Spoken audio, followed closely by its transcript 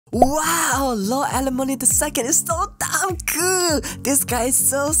Wow, Lord EL-MELLOI II is so damn cool! This guy is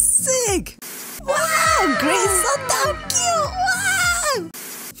so sick! Wow, Grace is so damn cute!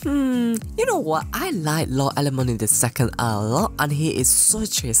 Wow! You know what? I like Lord EL-MELLOI II a lot and he is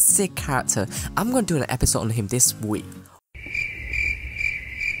such a sick character. I'm gonna do an episode on him this week.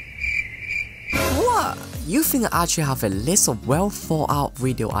 What? You think I actually have a list of well thought out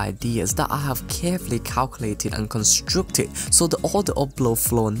video ideas that I have carefully calculated and constructed so the order upload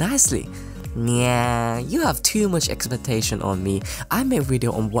flow nicely? Nah, you have too much expectation on me. I make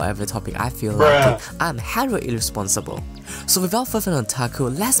video on whatever topic I feel like it. I'm hella irresponsible. So without further ado,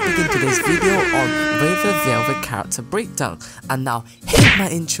 let's begin today's video on WAVER Velvet character breakdown. And now hit my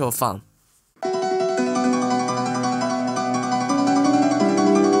intro fun.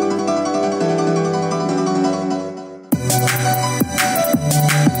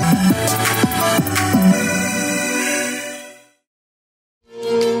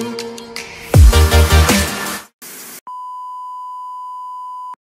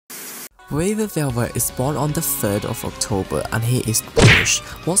 WAVER Velvet is born on the 3rd of October and he is British.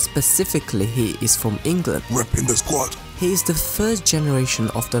 More specifically, he is from England. Repping the squad. He is the first generation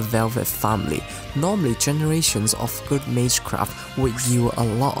of the Velvet family. Normally, generations of good magecraft would yield a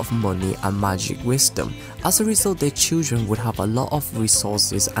lot of money and magic wisdom. As a result, their children would have a lot of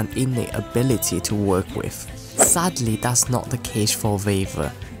resources and innate ability to work with. Sadly, that's not the case for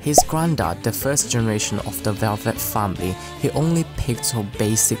WAVER. His granddad, the first generation of the Velvet family, he only picked up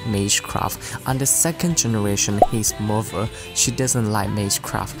basic magecraft, and the second generation, his mother, she doesn't like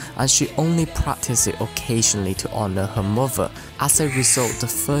magecraft and she only practices it occasionally to honor her mother. As a result, the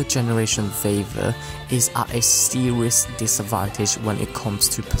third generation WAVER is at a serious disadvantage when it comes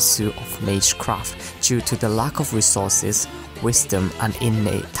to pursuit of magecraft due to the lack of resources, wisdom and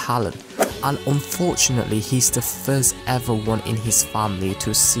innate talent. And unfortunately, he's the first ever one in his family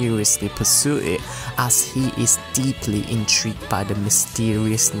to seriously pursue it, as he is deeply intrigued by the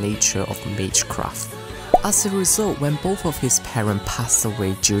mysterious nature of magecraft. As a result, when both of his parents passed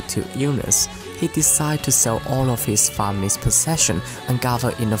away due to illness, he decided to sell all of his family's possessions and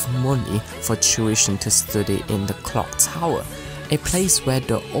gather enough money for tuition to study in the Clock Tower, a place where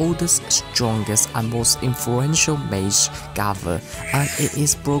the oldest, strongest and most influential mage gather, and it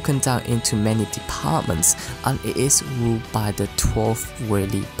is broken down into many departments and it is ruled by the 12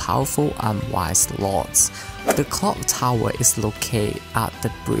 really powerful and wise lords. The Clock Tower is located at the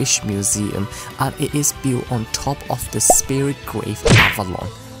British Museum and it is built on top of the spirit grave Avalon,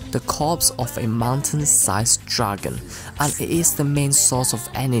 the corpse of a mountain-sized dragon, and it is the main source of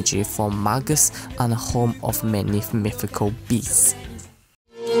energy for magus and home of many mythical beasts.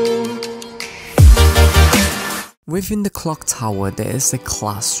 Within the Clock Tower, there is a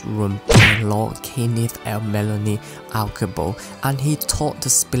classroom by Lord Kenneth EL-MELLOI Alchebal, and he taught the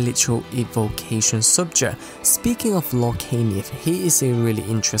spiritual evocation subject. Speaking of Lord Kenneth, he is a really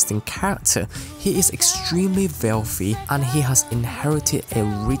interesting character. He is extremely wealthy and he has inherited a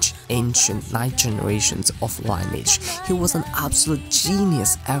rich ancient 9 generations of lineage. He was an absolute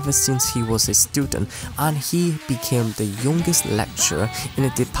genius ever since he was a student, and he became the youngest lecturer in the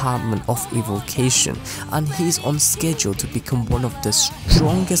Department of Evocation, and he is on schedule to become one of the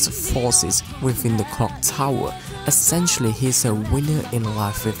strongest forces within the Clock Tower. Essentially, he is a winner in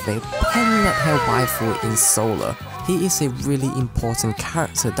life with a pen-let-hair waifu in Solar. He is a really important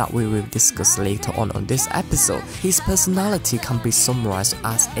character that we will discuss later on this episode. His personality can be summarized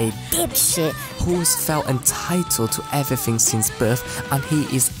as a dipshit who has felt entitled to everything since birth, and he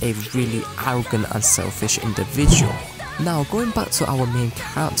is a really arrogant and selfish individual. Now, going back to our main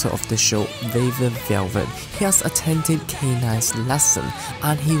character of the show, WAVER Velvet, he has attended K9's lesson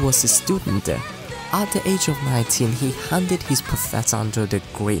and he was a student there. At the age of 19, he handed his professor under the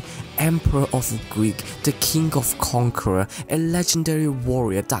great Emperor of Greek, the King of Conqueror, a legendary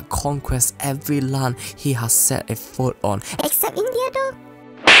warrior that conquers every land he has set a foot on, except India though.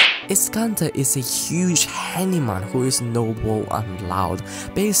 Iskander is a huge handyman who is noble and loud.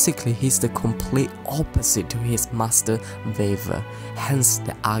 Basically, he's the complete opposite to his master WAVER, hence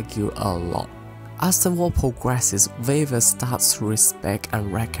they argue a lot. As the war progresses, WAVER starts to respect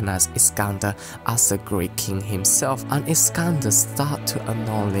and recognize Iskander as a great king himself, and Iskander starts to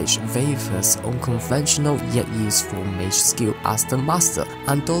acknowledge WAVER's unconventional yet useful mage skill as the master,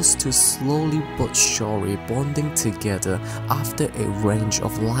 and those two slowly but surely bonding together after a range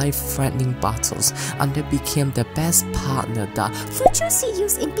of life-threatening battles, and they became the best partner that Fujoshi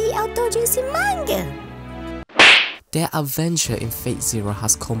used in BL Doujinshi manga. Their adventure in Fate Zero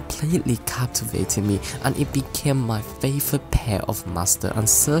has completely captivated me, and it became my favorite pair of master and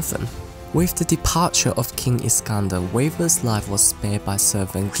servant. With the departure of King Iskander, Waver's life was spared by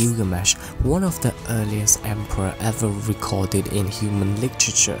servant Gilgamesh, one of the earliest emperor ever recorded in human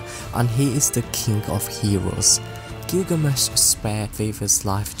literature, and he is the king of heroes. Gilgamesh spared Waver's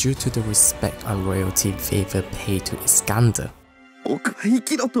life due to the respect and royalty Waver paid to Iskander. 僕は生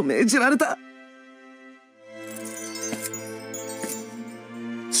きろと命じられた。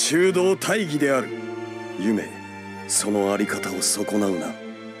中道大義である。夢、そのあり方を損なうな。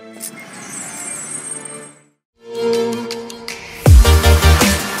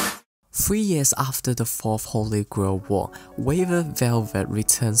3 years after the Fourth Holy Grail War, Waver Velvet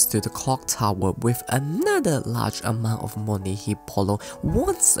returns to the clock tower with another large amount of money he borrowed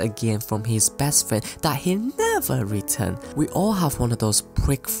once again from his best friend that he never returned. We all have one of those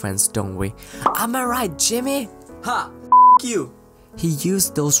prick friends, don't we? Am I right, Jimmy? Ha! F you! He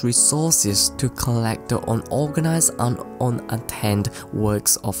used those resources to collect the unorganized and unattended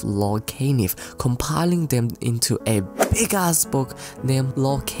works of Lord Canif, compiling them into a big-ass book named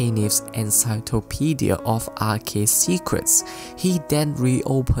Lord Canif's Encyclopedia of Arcane Secrets. He then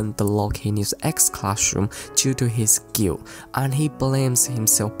reopened the Lord Canif's X-Classroom due to his guilt, and he blames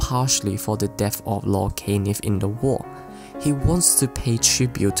himself partially for the death of Lord Canif in the war. He wants to pay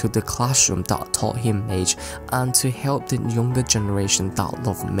tribute to the classroom that taught him mage and to help the younger generation that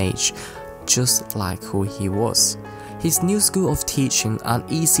loved mage, just like who he was. His new school of teaching and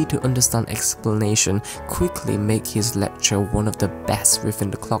easy to understand explanation quickly make his lecture one of the best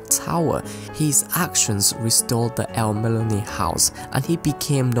within the clock tower. His actions restored the EL-MELLOI house, and he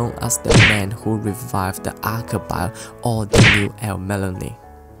became known as the man who revived the Archibald or the new EL-MELLOI.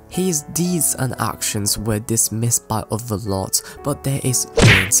 His deeds and actions were dismissed by overlords, but there is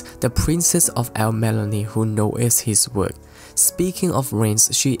Rains, the princess of EL-MELLOI, who noticed his work. Speaking of Rains,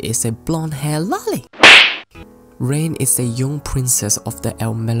 she is a blonde-haired lolly. Rain is a young princess of the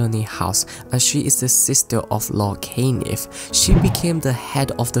EL-MELLOI house, and she is the sister of Lord Canif. She became the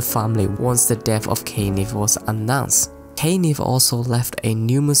head of the family once the death of Canif was announced. Canif also left a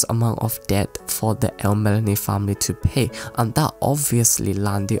numerous amount of debt for the EL-MELLOI family to pay, and that obviously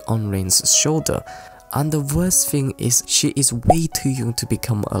landed on Rain's shoulder. And the worst thing is, she is way too young to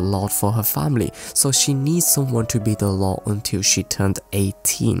become a lord for her family, so she needs someone to be the lord until she turned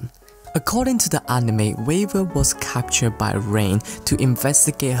 18. According to the anime, Waver was captured by Rain to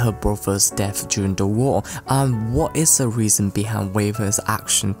investigate her brother's death during the war, and what is the reason behind Waver's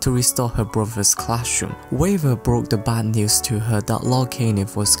action to restore her brother's classroom. Waver broke the bad news to her that Lord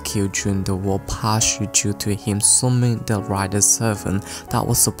Canif was killed during the war partially due to him summoning the rider servant that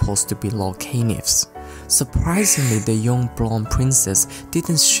was supposed to be Lord Canif's. Surprisingly, the young blonde princess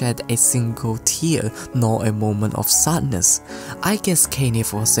didn't shed a single tear nor a moment of sadness. I guess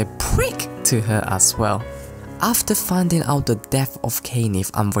Canif was a prick to her as well. After finding out the death of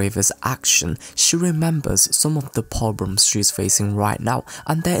Canif and Waver's action, she remembers some of the problems she's facing right now,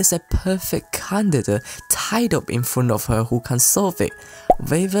 and there is a perfect candidate tied up in front of her who can solve it.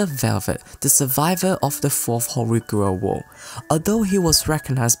 Waver Velvet, the survivor of the Fourth Holy Grail War. Although he was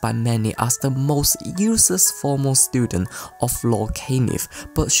recognized by many as the most useless former student of Lord Canif,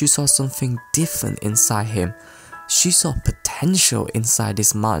 but she saw something different inside him. She saw potential inside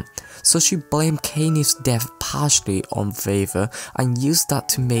this man, so she blamed Canif's death partially on Waver and used that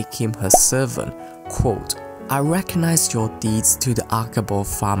to make him her servant. Quote, I recognize your deeds to the Archibald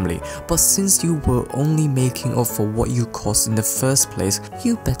family, but since you were only making up for what you caused in the first place,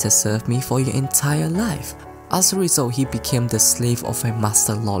 you better serve me for your entire life. As a result, he became the slave of a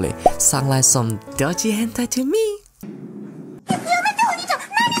master lolly. Sound like some dodgy hentai to me?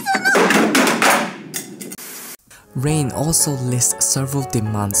 Rain also lists several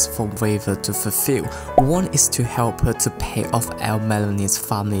demands for Waver to fulfill. One is to help her to pay off EL-MELLOI's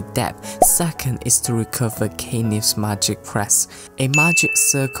family debt. Second is to recover Canif's magic crest, a magic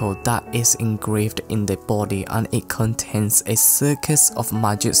circle that is engraved in the body, and it contains a circus of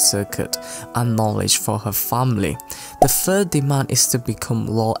magic circuit and knowledge for her family. The third demand is to become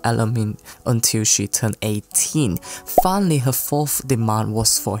Lord EL-MELLOI until she turned 18. Finally, her fourth demand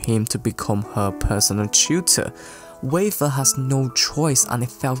was for him to become her personal tutor. Waver has no choice and he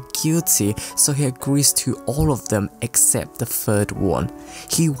felt guilty, so he agrees to all of them except the third one.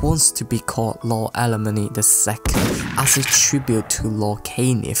 He wants to be called Lord EL-MELLOI II as a tribute to Lord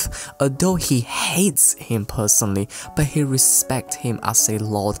Canif, although he hates him personally, but he respects him as a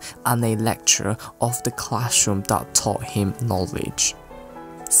lord and a lecturer of the classroom that taught him knowledge.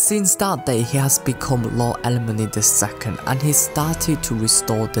 Since that day, he has become Lord EL-MELLOI II, and he started to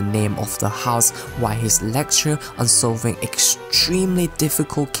restore the name of the house while his lecture on solving extremely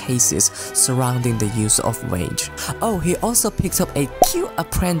difficult cases surrounding the use of rage. Oh, he also picked up a cute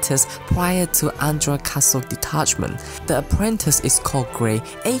apprentice prior to Android Castle detachment. The apprentice is called Grey,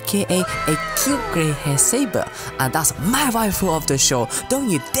 aka a cute grey hair saber, and that's my waifu of the show. Don't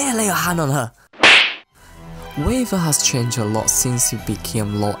you dare lay your hand on her! WAVER has changed a lot since he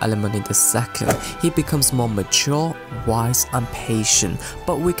became Lord EL-MELLOI II. He becomes more mature, wise and patient,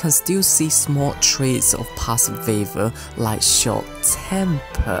 but we can still see small traits of past WAVER like short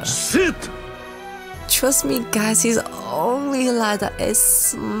temper. Sit! Trust me guys, he's only like that a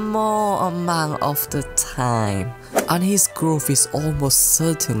small amount of the time. And his growth is almost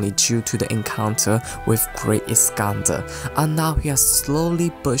certainly due to the encounter with Great Iskander, and now he is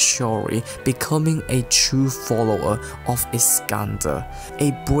slowly but surely becoming a true follower of Iskander,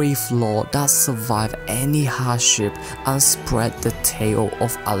 a brave lord that survived any hardship and spread the tale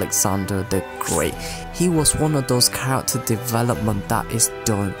of Alexander the Great. He was one of those character development that is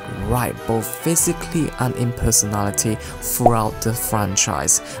done right both physically and in personality throughout the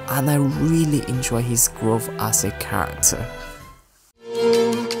franchise, and I really enjoy his growth as a character.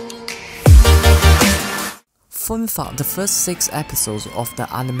 Fun fact, the first 6 episodes of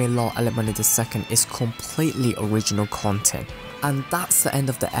the anime Lord EL-MELLOI II is completely original content. And that's the end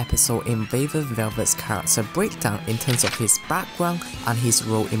of the episode in WAVER Velvet's character breakdown in terms of his background and his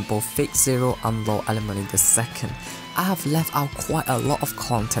role in both Fate Zero and Lord EL-MELLOI II. I have left out quite a lot of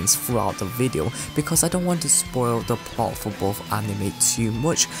contents throughout the video because I don't want to spoil the plot for both anime too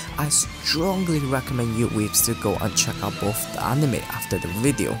much. I strongly recommend you weebs to go and check out both the anime after the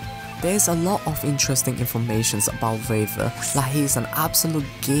video. There's a lot of interesting information about WAVER, like he is an absolute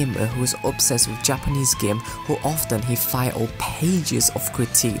gamer who is obsessed with Japanese game, who often he filed pages of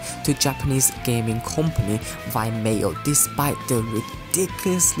critique to Japanese gaming company via mail despite the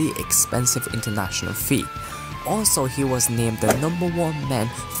ridiculously expensive international fee. Also, he was named the #1 man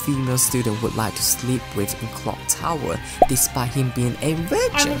female student would like to sleep with in Clock Tower despite him being a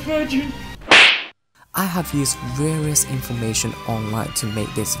virgin. I'm a virgin. I have used various information online to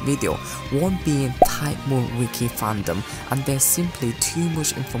make this video, one being Type Moon Wiki fandom, and there's simply too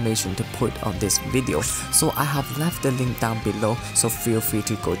much information to put on this video, so I have left the link down below, so feel free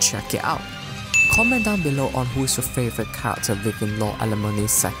to go check it out. Comment down below on who's your favorite character within Lord EL-MELLOI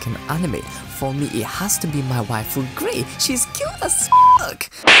II anime. For me, it has to be my waifu Grey, she's cute as fuck!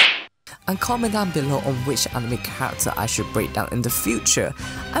 And comment down below on which anime character I should break down in the future.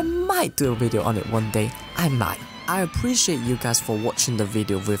 I might do a video on it one day, I might. I appreciate you guys for watching the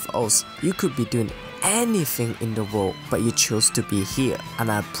video with us. You could be doing anything in the world, but you chose to be here, and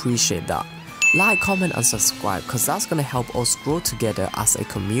I appreciate that. Like, comment and subscribe, cause that's gonna help us grow together as a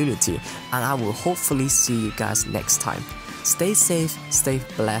community, and I will hopefully see you guys next time. Stay safe, stay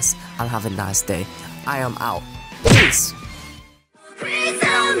blessed, and have a nice day. I am out. Peace! Please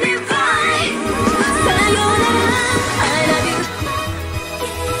tell me why.